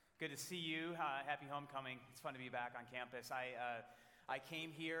Good to see you. Happy homecoming. It's fun to be back on campus. I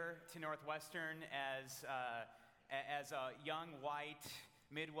came here to Northwestern as a young, white,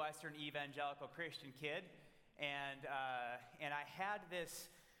 Midwestern evangelical Christian kid, and I had this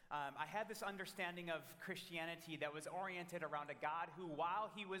understanding of Christianity that was oriented around a God who,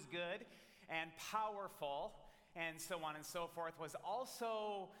 while he was good and powerful and so on and so forth, was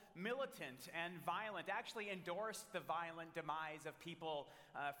also militant and violent, actually endorsed the violent demise of people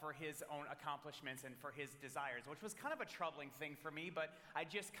for his own accomplishments and for his desires, which was kind of a troubling thing for me, but I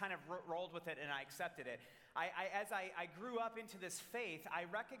just kind of rolled with it and I accepted it. As I grew up into this faith, I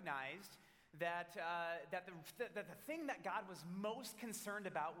recognized that the thing that God was most concerned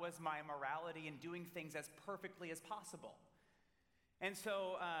about was my morality and doing things as perfectly as possible. And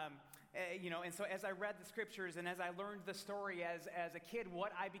so, as I read the scriptures and as I learned the story as a kid,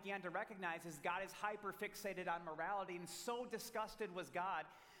 what I began to recognize is God is hyper fixated on morality, and so disgusted was God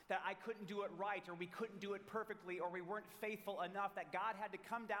that I couldn't do it right, or we couldn't do it perfectly, or we weren't faithful enough, that God had to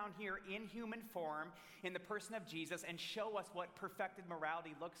come down here in human form in the person of Jesus and show us what perfected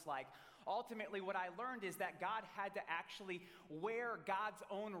morality looks like. Ultimately, what I learned is that God had to actually wear God's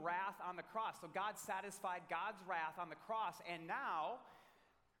own wrath on the cross. So God satisfied God's wrath on the cross, and now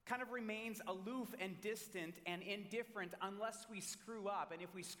kind of remains aloof and distant and indifferent unless we screw up. And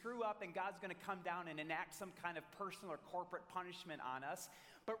if we screw up, then God's going to come down and enact some kind of personal or corporate punishment on us.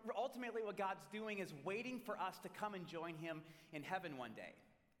 But ultimately, what God's doing is waiting for us to come and join him in heaven one day.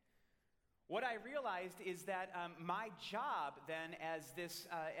 What I realized is that my job then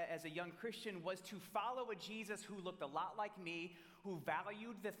as a young Christian was to follow a Jesus who looked a lot like me, who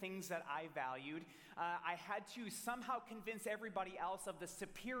valued the things that I valued. I had to somehow convince everybody else of the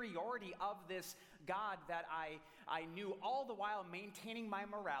superiority of this God that I knew, all the while maintaining my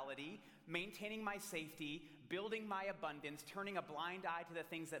morality, maintaining my safety, building my abundance, turning a blind eye to the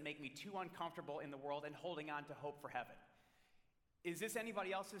things that make me too uncomfortable in the world, and holding on to hope for heaven. Is this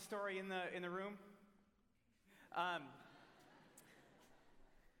anybody else's story in the room? And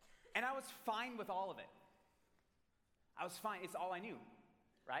I was fine with all of it. I was fine. It's all I knew,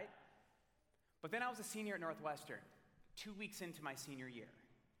 right? But then I was a senior at Northwestern, 2 weeks into my senior year.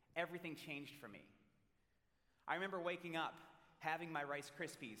 Everything changed for me. I remember waking up, having my Rice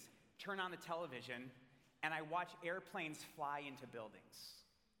Krispies, turn on the television, and I watch airplanes fly into buildings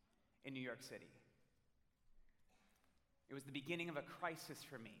in New York City. It was the beginning of a crisis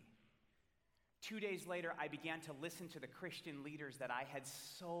for me. 2 days later, I began to listen to the Christian leaders that I had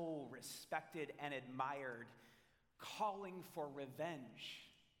so respected and admired, calling for revenge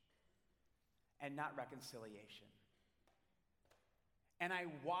and not reconciliation. And I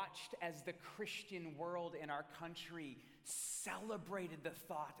watched as the Christian world in our country celebrated the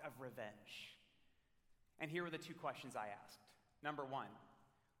thought of revenge. And here were the two questions I asked. Number one,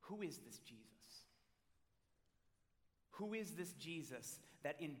 who is this Jesus? Who is this Jesus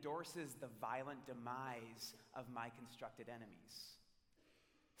that endorses the violent demise of my constructed enemies?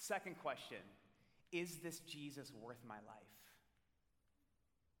 Second question, is this Jesus worth my life?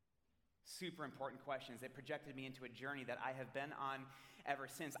 Super important questions. They projected me into a journey that I have been on ever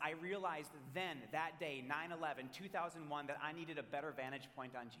since. I realized then, that day, 9/11, 2001, that I needed a better vantage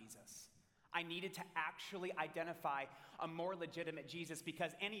point on Jesus. I needed to actually identify a more legitimate Jesus,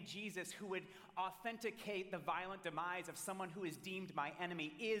 because any Jesus who would authenticate the violent demise of someone who is deemed my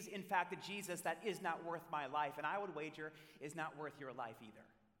enemy is, in fact, a Jesus that is not worth my life, and I would wager is not worth your life either.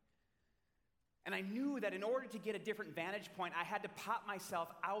 And I knew that in order to get a different vantage point, I had to pop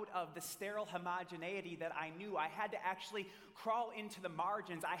myself out of the sterile homogeneity that I knew. I had to actually crawl into the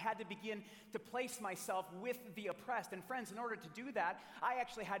margins. I had to begin to place myself with the oppressed. And friends, in order to do that, I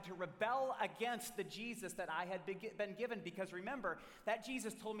actually had to rebel against the Jesus that I had been given, because remember, that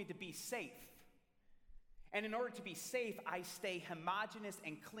Jesus told me to be safe. And in order to be safe, I stay homogenous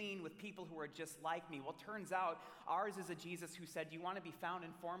and clean with people who are just like me. Well, turns out ours is a Jesus who said, "Do you want to be found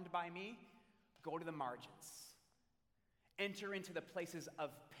and formed by me? Go to the margins. Enter into the places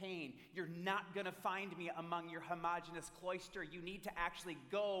of pain. You're not going to find me among your homogenous cloister. You need to actually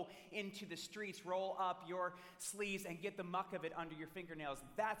go into the streets, roll up your sleeves, and get the muck of it under your fingernails.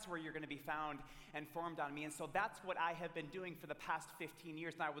 That's where you're going to be found and formed on me." And so that's what I have been doing for the past 15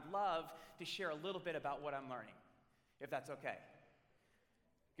 years. And I would love to share a little bit about what I'm learning, if that's okay.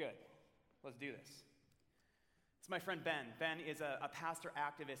 Good. Let's do this. It's my friend Ben. Ben is a pastor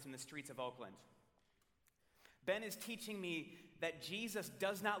activist in the streets of Oakland. Ben is teaching me that Jesus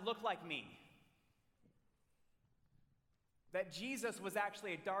does not look like me. That Jesus was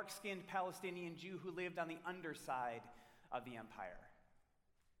actually a dark-skinned Palestinian Jew who lived on the underside of the empire.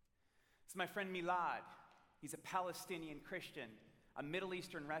 It's my friend Milad. He's a Palestinian Christian, a Middle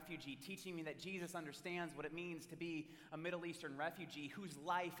Eastern refugee, teaching me that Jesus understands what it means to be a Middle Eastern refugee whose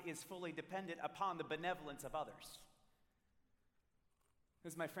life is fully dependent upon the benevolence of others.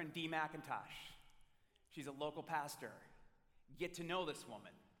 This is my friend Dee McIntosh. She's a local pastor. Get to know this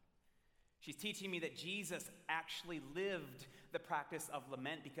woman. She's teaching me that Jesus actually lived the practice of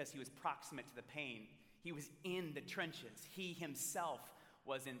lament because he was proximate to the pain. He was in the trenches. He himself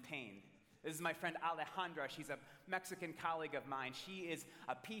was in pain. This is my friend Alejandra. She's a Mexican colleague of mine. She is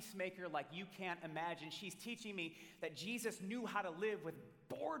a peacemaker like you can't imagine. She's teaching me that Jesus knew how to live with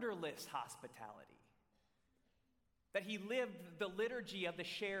borderless hospitality. That he lived the liturgy of the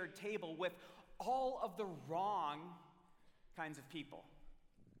shared table with all of the wrong kinds of people.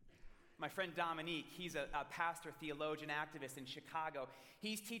 My friend Dominique, he's a pastor, theologian, activist in Chicago.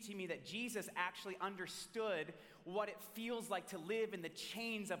 He's teaching me that Jesus actually understood what it feels like to live in the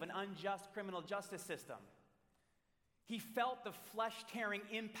chains of an unjust criminal justice system. He felt the flesh-tearing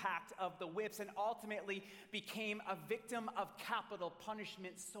impact of the whips and ultimately became a victim of capital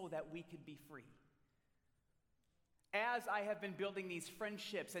punishment so that we could be free. As I have been building these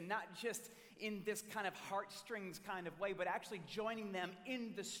friendships, and not just in this kind of heartstrings kind of way, but actually joining them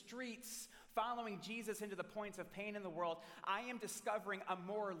in the streets, following Jesus into the points of pain in the world, I am discovering a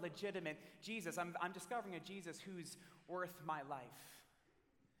more legitimate Jesus. I'm discovering a Jesus who's worth my life.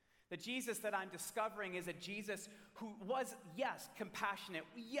 The Jesus that I'm discovering is a Jesus who was, yes, compassionate.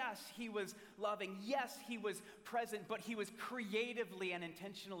 Yes, he was loving. Yes, he was present, but he was creatively and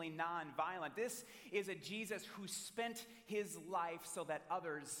intentionally nonviolent. This is a Jesus who spent his life so that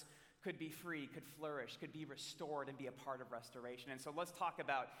others could be free, could flourish, could be restored, and be a part of restoration. And so let's talk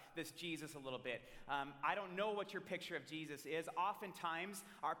about this Jesus a little bit. I don't know what your picture of Jesus is. Oftentimes,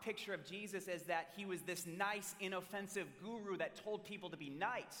 our picture of Jesus is that he was this nice, inoffensive guru that told people to be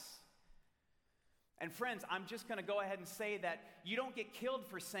nice. And friends, I'm just going to go ahead and say that you don't get killed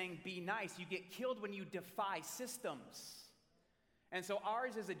for saying be nice. You get killed when you defy systems. And so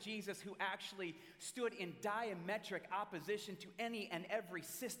ours is a Jesus who actually stood in diametric opposition to any and every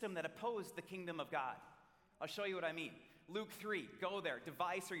system that opposed the kingdom of God. I'll show you what I mean. Luke 3, go there,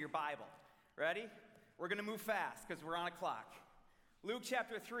 device or your Bible. Ready? We're going to move fast because we're on a clock. Luke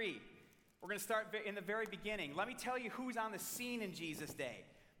chapter 3, we're going to start in the very beginning. Let me tell you who's on the scene in Jesus' day.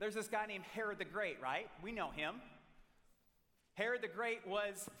 There's this guy named Herod the Great, right? We know him. Herod the Great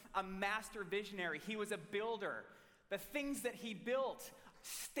was a master visionary. He was a builder. The things that he built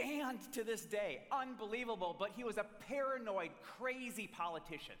stand to this day. Unbelievable. But he was a paranoid, crazy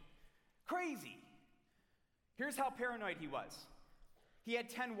politician. Crazy. Here's how paranoid he was. He had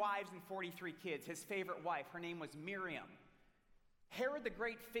 10 wives and 43 kids. His favorite wife, her name was Miriam. Herod the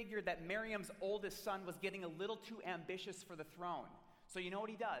Great figured that Miriam's oldest son was getting a little too ambitious for the throne. So you know what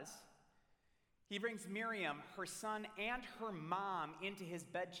he does? He brings Miriam, her son, and her mom into his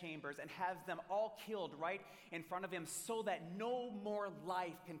bedchambers and has them all killed right in front of him so that no more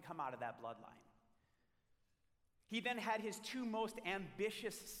life can come out of that bloodline. He then had his two most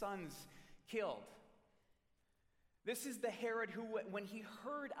ambitious sons killed. This is the Herod who, when he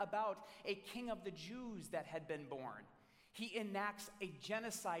heard about a king of the Jews that had been born, he enacts a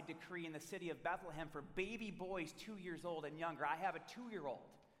genocide decree in the city of Bethlehem for baby boys 2 years old and younger. I have a 2-year-old.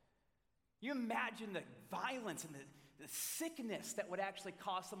 You imagine the violence and the sickness that would actually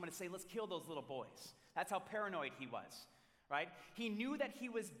cause someone to say, let's kill those little boys. That's how paranoid he was, right? He knew that he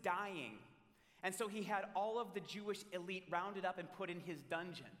was dying, and so he had all of the Jewish elite rounded up and put in his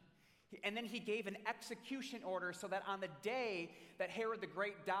dungeon. And then he gave an execution order so that on the day that Herod the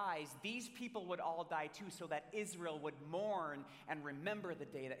Great dies, these people would all die too, so that Israel would mourn and remember the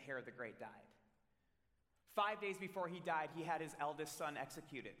day that Herod the Great died. 5 days before he died, he had his eldest son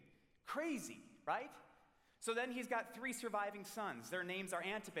executed. Crazy, right? So then he's got 3 surviving sons. Their names are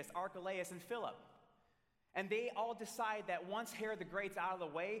Antipas, Archelaus, and Philip. And they all decide that once Herod the Great's out of the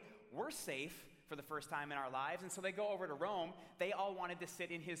way, we're safe for the first time in our lives. And so they go over to Rome. They all wanted to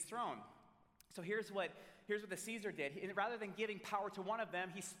sit in his throne. So here's what the Caesar did. Rather than giving power to one of them,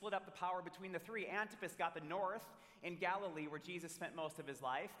 he split up the power between the 3. Antipas got the north in Galilee, where Jesus spent most of his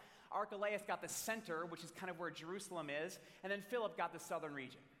life. Archelaus got the center, which is kind of where Jerusalem is. And then Philip got the southern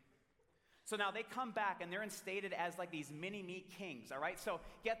region. So now they come back and they're instated as like these mini-me kings, all right? So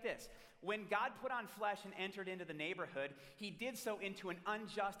get this. When God put on flesh and entered into the neighborhood, he did so into an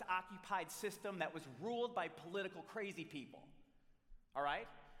unjust, occupied system that was ruled by political crazy people, all right?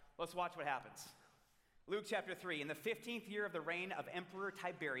 Let's watch what happens. Luke chapter 3, in the 15th year of the reign of Emperor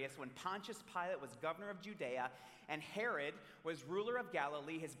Tiberius, when Pontius Pilate was governor of Judea, and Herod was ruler of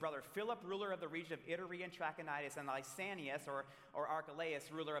Galilee, his brother Philip, ruler of the region of Iturea and Trachonitis, and Lysanias, or Archelaus,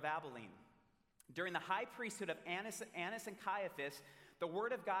 ruler of Abilene. During the high priesthood of Annas and Caiaphas, the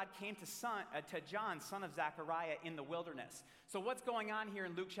word of God came to John, son of Zechariah, in the wilderness. So what's going on here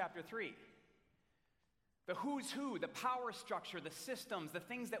in Luke chapter 3? The who's who, the power structure, the systems, the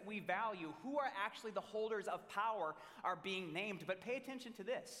things that we value, who are actually the holders of power are being named. But pay attention to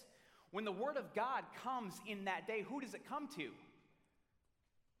this. When the word of God comes in that day, who does it come to?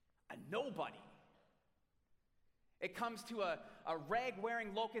 A nobody. It comes to a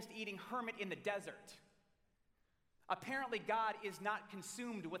rag-wearing, locust-eating hermit in the desert. Apparently, God is not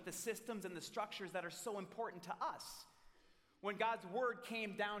consumed with the systems and the structures that are so important to us. When God's word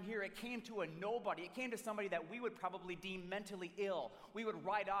came down here, it came to a nobody. It came to somebody that we would probably deem mentally ill. We would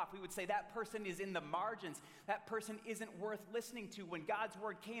write off. We would say that person is in the margins. That person isn't worth listening to. When God's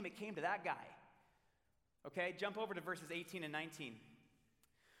word came, it came to that guy. Okay, jump over to verses 18 and 19.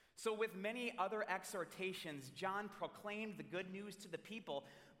 So with many other exhortations, John proclaimed the good news to the people,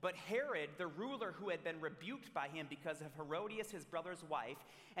 but Herod, the ruler who had been rebuked by him because of Herodias, his brother's wife,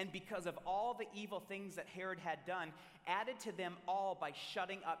 and because of all the evil things that Herod had done, added to them all by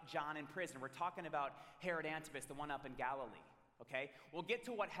shutting up John in prison. We're talking about Herod Antipas, the one up in Galilee. Okay? We'll get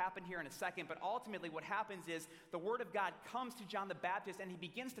to what happened here in a second, but ultimately what happens is the word of God comes to John the Baptist and he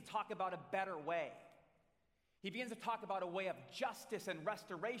begins to talk about a better way. He begins to talk about a way of justice and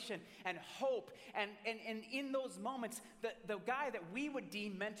restoration and hope. And in those moments, the guy that we would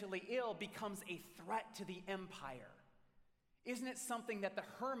deem mentally ill becomes a threat to the empire. Isn't it something that the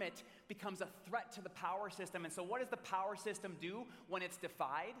hermit becomes a threat to the power system? And so what does the power system do when it's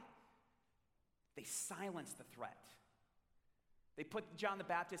defied? They silence the threat. They put John the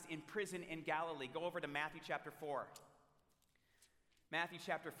Baptist in prison in Galilee. Go over to Matthew chapter 4. Matthew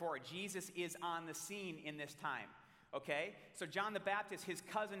chapter 4, Jesus is on the scene in this time, okay? So John the Baptist, his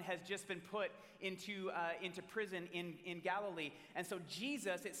cousin, has just been put into prison in Galilee. And so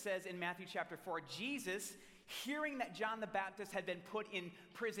Jesus, it says in Matthew chapter 4, Jesus, hearing that John the Baptist had been put in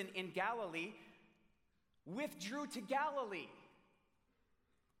prison in Galilee, withdrew to Galilee.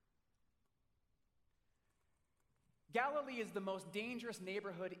 Galilee is the most dangerous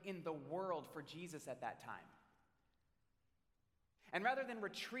neighborhood in the world for Jesus at that time. And rather than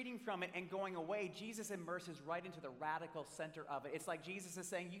retreating from it and going away, Jesus immerses right into the radical center of it. It's like Jesus is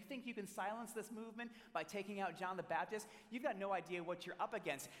saying, you think you can silence this movement by taking out John the Baptist? You've got no idea what you're up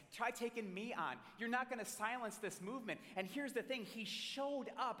against. Try taking me on. You're not going to silence this movement. And here's the thing. He showed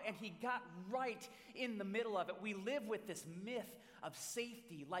up and he got right in the middle of it. We live with this myth of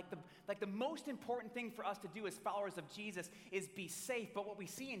safety. Like the most important thing for us to do as followers of Jesus is be safe. But what we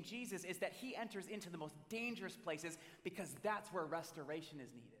see in Jesus is that he enters into the most dangerous places because that's where restoration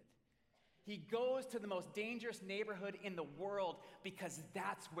is needed. He goes to the most dangerous neighborhood in the world because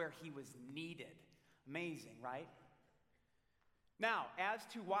that's where he was needed. Amazing, right? Now, as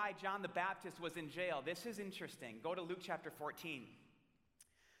to why John the Baptist was in jail, this is interesting. Go to Luke chapter 14.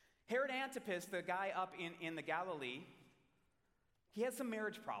 Herod Antipas, the guy up in the Galilee, he had some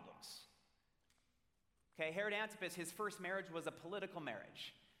marriage problems. Okay, Herod Antipas, his first marriage was a political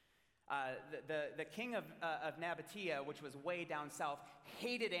marriage. The king of Nabatea, which was way down south,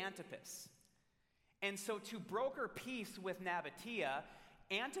 hated Antipas. And so to broker peace with Nabatea,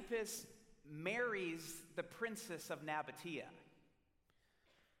 Antipas marries the princess of Nabatea.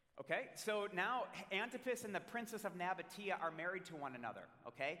 Okay, so now Antipas and the princess of Nabatea are married to one another,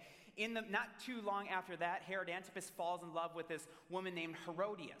 okay? Not too long after that, Herod Antipas falls in love with this woman named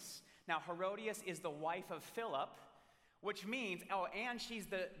Herodias. Now, Herodias is the wife of Philip, which means, and she's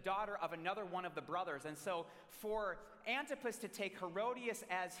the daughter of another one of the brothers. And so for Antipas to take Herodias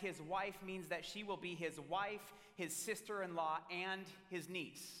as his wife means that she will be his wife, his sister-in-law, and his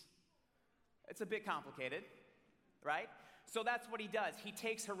niece. It's a bit complicated, right? So that's what he does. He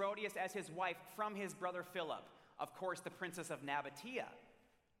takes Herodias as his wife from his brother Philip. Of course, the princess of Nabatea.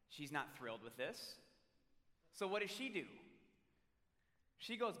 She's not thrilled with this. So what does she do?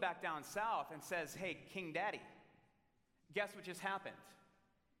 She goes back down south and says, hey, King Daddy, guess what just happened?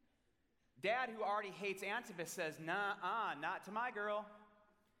 Dad, who already hates Antipas, says, nah, not to my girl.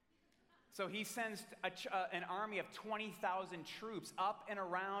 So he sends an army of 20,000 troops up and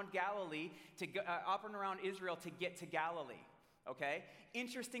around Galilee, up and around Israel to get to Galilee, okay?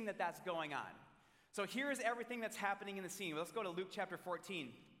 Interesting that that's going on. So here's everything that's happening in the scene. Let's go to Luke chapter 14.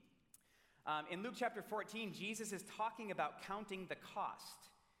 In Luke chapter 14, Jesus is talking about counting the cost.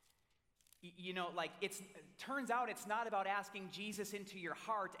 You know, like turns out it's not about asking Jesus into your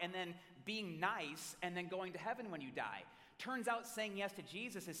heart and then being nice and then going to heaven when you die. Turns out saying yes to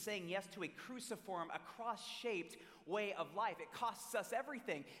Jesus is saying yes to a cruciform, a cross-shaped way of life. It costs us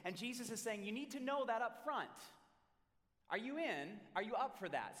everything. And Jesus is saying, you need to know that up front. Are you in? Are you up for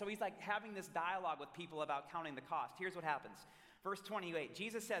that? So he's like having this dialogue with people about counting the cost. Here's what happens. Verse 28,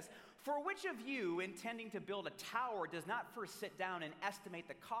 Jesus says, "For which of you, intending to build a tower, does not first sit down and estimate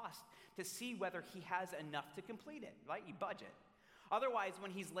the cost to see whether he has enough to complete it?" Right? You budget. "Otherwise,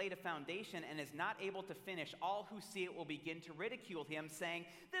 when he's laid a foundation and is not able to finish, all who see it will begin to ridicule him, saying,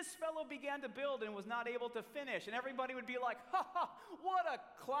 'This fellow began to build and was not able to finish.' And everybody would be like, 'Ha ha, what a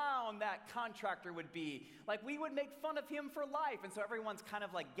clown that contractor would be.' Like, we would make fun of him for life." And so everyone's kind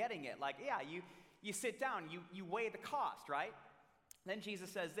of like getting it. Like, yeah, you sit down, you weigh the cost, right? Then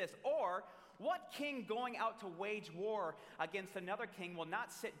Jesus says this, "Or what king going out to wage war against another king will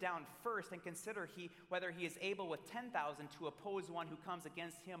not sit down first and consider whether he is able with 10,000 to oppose one who comes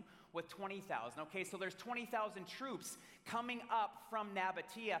against him with 20,000? Okay, so there's 20,000 troops coming up from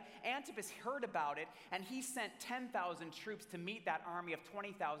Nabatea. Antipas heard about it, and he sent 10,000 troops to meet that army of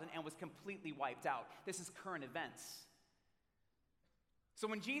 20,000 and was completely wiped out. This is current events. So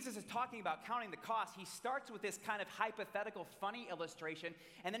when Jesus is talking about counting the cost, he starts with this kind of hypothetical, funny illustration,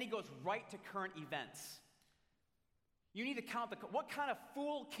 and then he goes right to current events. You need to count what kind of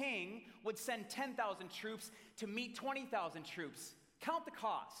fool king would send 10,000 troops to meet 20,000 troops? Count the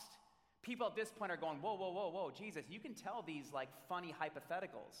cost. People at this point are going, whoa, whoa, whoa, whoa, Jesus, you can tell these like funny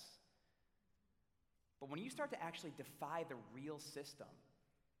hypotheticals. But when you start to actually defy the real system,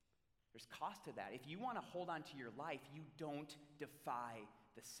 there's cost to that. If you want to hold on to your life, you don't defy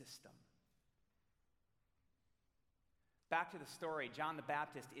the system. Back to the story, John the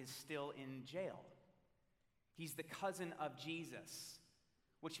Baptist is still in jail. He's the cousin of Jesus,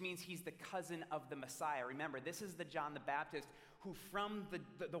 which means he's the cousin of the Messiah. Remember, this is the John the Baptist who from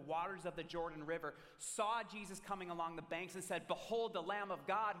the waters of the Jordan River saw Jesus coming along the banks and said, "Behold the Lamb of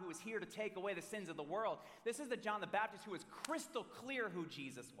God who is here to take away the sins of the world." This is the John the Baptist who is crystal clear who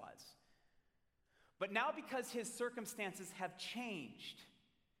Jesus was. But now because his circumstances have changed,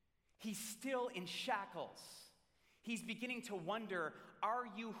 he's still in shackles. He's beginning to wonder, are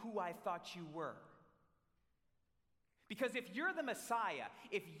you who I thought you were? Because if you're the Messiah,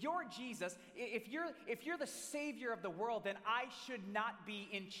 if you're Jesus, if you're the Savior of the world, then I should not be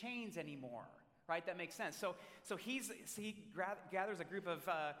in chains anymore, right? That makes sense. So he gathers a group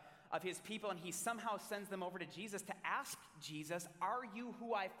of his people, and he somehow sends them over to Jesus to ask Jesus, "Are you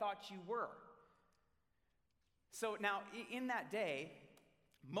who I thought you were?" So now, in that day,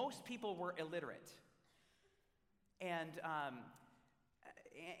 most people were illiterate. And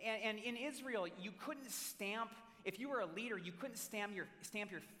in Israel, you couldn't stamp, if you were a leader, you couldn't stamp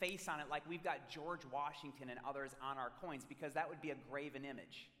your face on it like we've got George Washington and others on our coins, because that would be a graven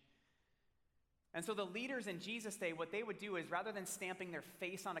image. And so the leaders in Jesus' day, what they would do is rather than stamping their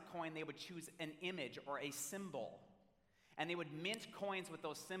face on a coin, they would choose an image or a symbol. And they would mint coins with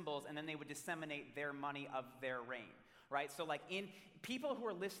those symbols, and then they would disseminate their money of their reign, right? So like people who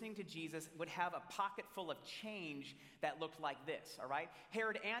are listening to Jesus would have a pocket full of change that looked like this, all right?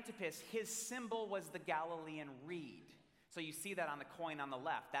 Herod Antipas, his symbol was the Galilean reed. So you see that on the coin on the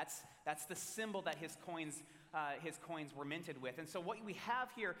left. That's the symbol that his coins were minted with. And so what we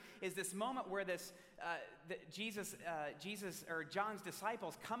have here is this moment where Jesus or John's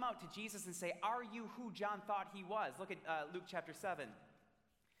disciples come out to Jesus and say, "Are you who John thought he was?" Look at Luke chapter 7.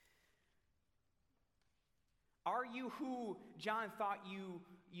 "Are you who John thought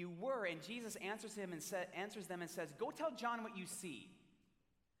you were?" And Jesus answers them and says, "Go tell John what you see.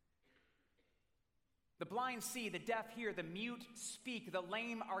 The blind see, the deaf hear, the mute speak, the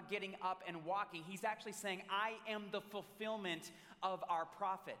lame are getting up and walking." He's actually saying, I am the fulfillment of our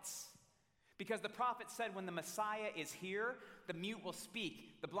prophets. Because the prophet said when the Messiah is here, the mute will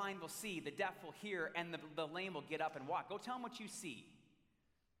speak, the blind will see, the deaf will hear, and the lame will get up and walk. Go tell them what you see.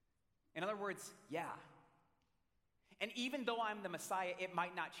 In other words, yeah. And even though I'm the Messiah, it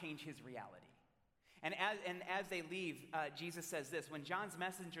might not change his reality. And as they leave, Jesus says this, "When John's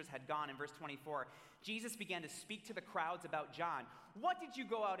messengers had gone," in verse 24, Jesus began to speak to the crowds about John. "What did you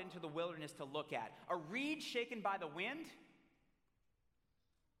go out into the wilderness to look at? A reed shaken by the wind?"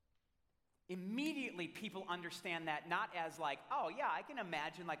 Immediately people understand that not as like, oh yeah, I can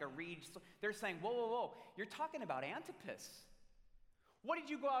imagine like a reed. They're saying, whoa, whoa, whoa, you're talking about Antipas. What did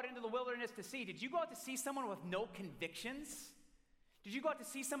you go out into the wilderness to see? Did you go out to see someone with no convictions? Did you go out to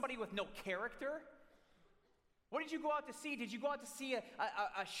see somebody with no character? What did you go out to see? Did you go out to see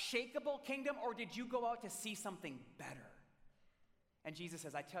a shakable kingdom, or did you go out to see something better? And Jesus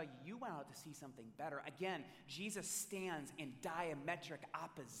says, I tell you, you went out to see something better. Again, Jesus stands in diametric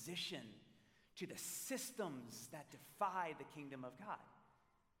opposition to the systems that defy the kingdom of God.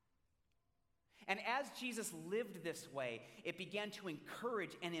 And as Jesus lived this way, it began to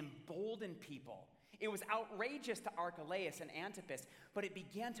encourage and embolden people. It was outrageous to Archelaus and Antipas, but it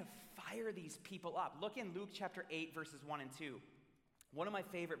began to fire these people up. Look in Luke chapter 8, verses 1 and 2. One of my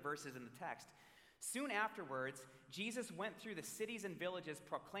favorite verses in the text. Soon afterwards, Jesus went through the cities and villages,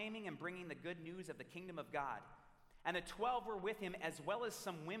 proclaiming and bringing the good news of the kingdom of God. And the 12 were with him, as well as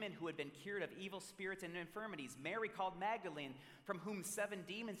some women who had been cured of evil spirits and infirmities. Mary called Magdalene, from whom 7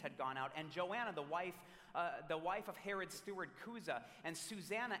 demons had gone out, and Joanna, the wife of Herod's steward Chuza, and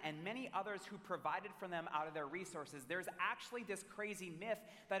Susanna, and many others who provided for them out of their resources. There's actually this crazy myth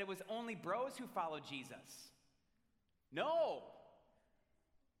that it was only bros who followed Jesus. No!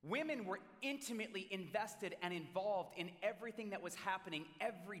 Women were intimately invested and involved in everything that was happening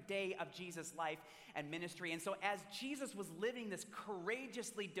every day of Jesus' life and ministry. And so as Jesus was living this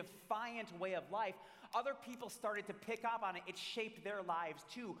courageously defiant way of life, other people started to pick up on it. It shaped their lives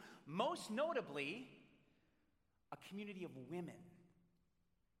too. Most notably, a community of women.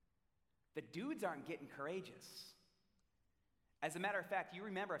 The dudes aren't getting courageous. As a matter of fact, you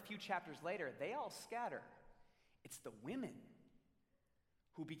remember a few chapters later, they all scatter. It's the women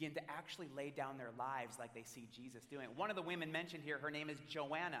who begin to actually lay down their lives like they see Jesus doing. One of the women mentioned here, her name is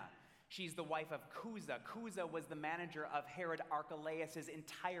Joanna. She's the wife of Chuza. Chuza was the manager of Herod Archelaus'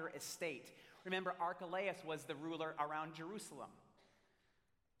 entire estate. Remember, Archelaus was the ruler around Jerusalem.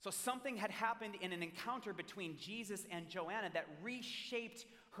 So something had happened in an encounter between Jesus and Joanna that reshaped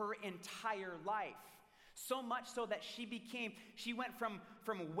her entire life. So much so that she went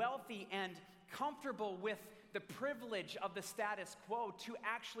from wealthy and comfortable with the privilege of the status quo to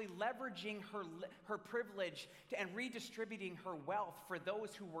actually leveraging her privilege and redistributing her wealth for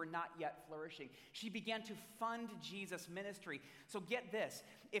those who were not yet flourishing. She began to fund Jesus' ministry. So get this,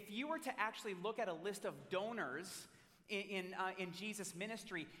 if you were to actually look at a list of donors in Jesus'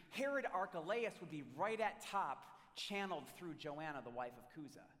 ministry, Herod Archelaus would be right at top, channeled through Joanna, the wife of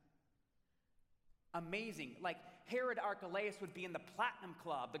Chuza. Amazing. Like Herod Archelaus would be in the Platinum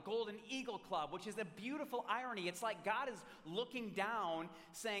Club, the Golden Eagle Club, which is a beautiful irony. It's like God is looking down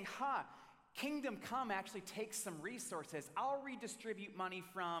saying, kingdom come actually takes some resources. I'll redistribute money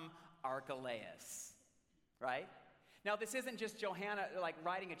from Archelaus, right? Now, this isn't just Joanna like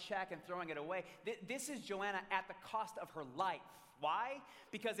writing a check and throwing it away. This is Joanna at the cost of her life. Why?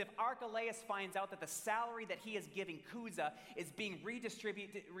 Because if Archelaus finds out that the salary that he is giving Chuza is being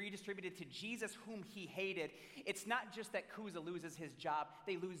redistributed to Jesus, whom he hated, it's not just that Chuza loses his job,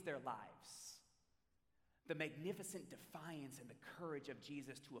 they lose their lives. The magnificent defiance and the courage of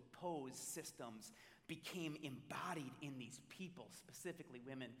Jesus to oppose systems became embodied in these people, specifically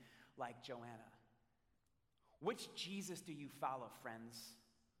women like Joanna. Which Jesus do you follow, friends?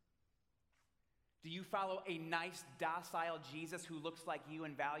 Do you follow a nice, docile Jesus who looks like you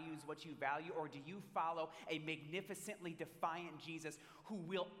and values what you value? Or do you follow a magnificently defiant Jesus who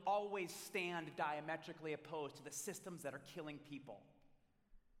will always stand diametrically opposed to the systems that are killing people?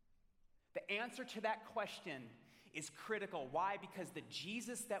 The answer to that question is critical. Why? Because the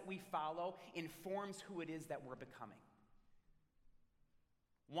Jesus that we follow informs who it is that we're becoming.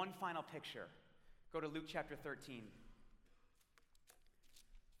 One final picture. Go to Luke chapter 13.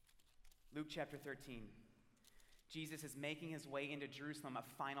 Luke chapter 13. Jesus is making his way into Jerusalem a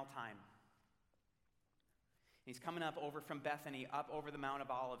final time. He's coming up over from Bethany, up over the Mount of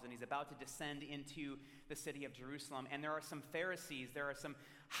Olives, and he's about to descend into the city of Jerusalem. And there are some Pharisees, there are some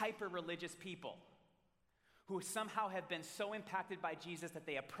hyper-religious people who somehow have been so impacted by Jesus that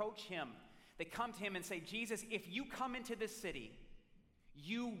they approach him. They come to him and say, Jesus, if you come into this city,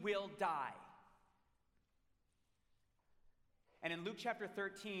 you will die. And in Luke chapter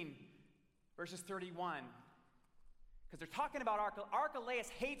 13, verses 31, because they're talking about Archelaus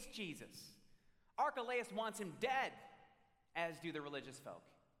hates Jesus. Archelaus wants him dead, as do the religious folk.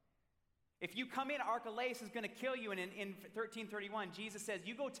 If you come in, Archelaus is going to kill you. And in 13:31, Jesus says,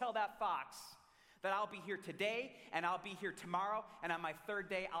 you go tell that fox that I'll be here today, and I'll be here tomorrow, and on my third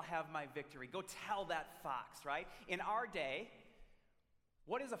day, I'll have my victory. Go tell that fox, right? In our day,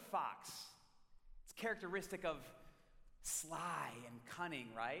 what is a fox? It's characteristic of sly and cunning,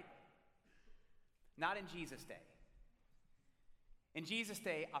 right? Not in Jesus' day. In Jesus'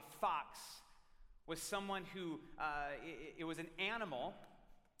 day, a fox was someone who, it was an animal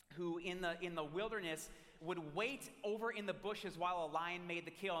who in the wilderness would wait over in the bushes while a lion made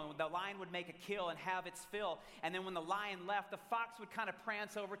the kill. And the lion would make a kill and have its fill. And then when the lion left, the fox would kind of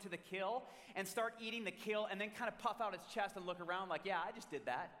prance over to the kill and start eating the kill and then kind of puff out its chest and look around like, yeah, I just did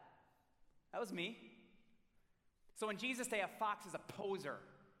that. That was me. So in Jesus' day, a fox is a poser.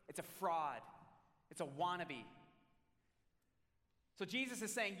 It's a fraud. It's a wannabe. So Jesus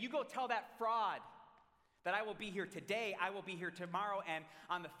is saying, you go tell that fraud That I will be here today, I will be here tomorrow, and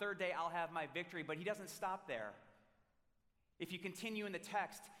on the third day I'll have my victory. But he doesn't stop there. If you continue in the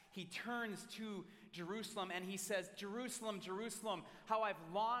text, he turns to Jerusalem and he says, Jerusalem, Jerusalem, how I've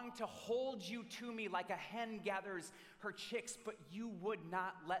longed to hold you to me like a hen gathers her chicks, but you would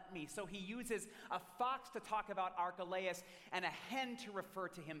not let me. So he uses a fox to talk about Archelaus and a hen to refer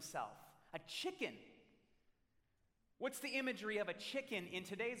to himself. A chicken. What's the imagery of a chicken in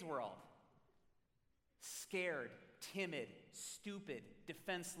today's world? Scared, timid, stupid,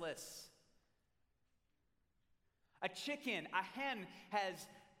 defenseless. A chicken, a hen, has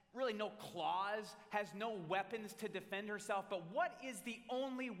really no claws, has no weapons to defend herself. But what is the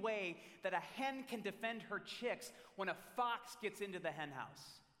only way that a hen can defend her chicks when a fox gets into the hen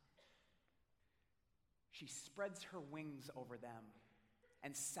house? She spreads her wings over them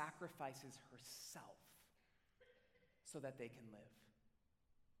and sacrifices herself so that they can live.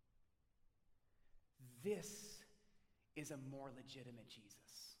 This is a more legitimate Jesus.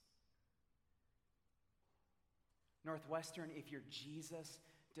 Northwestern, if your Jesus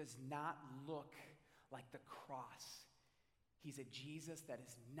does not look like the cross, he's a Jesus that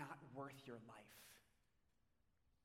is not worth your life.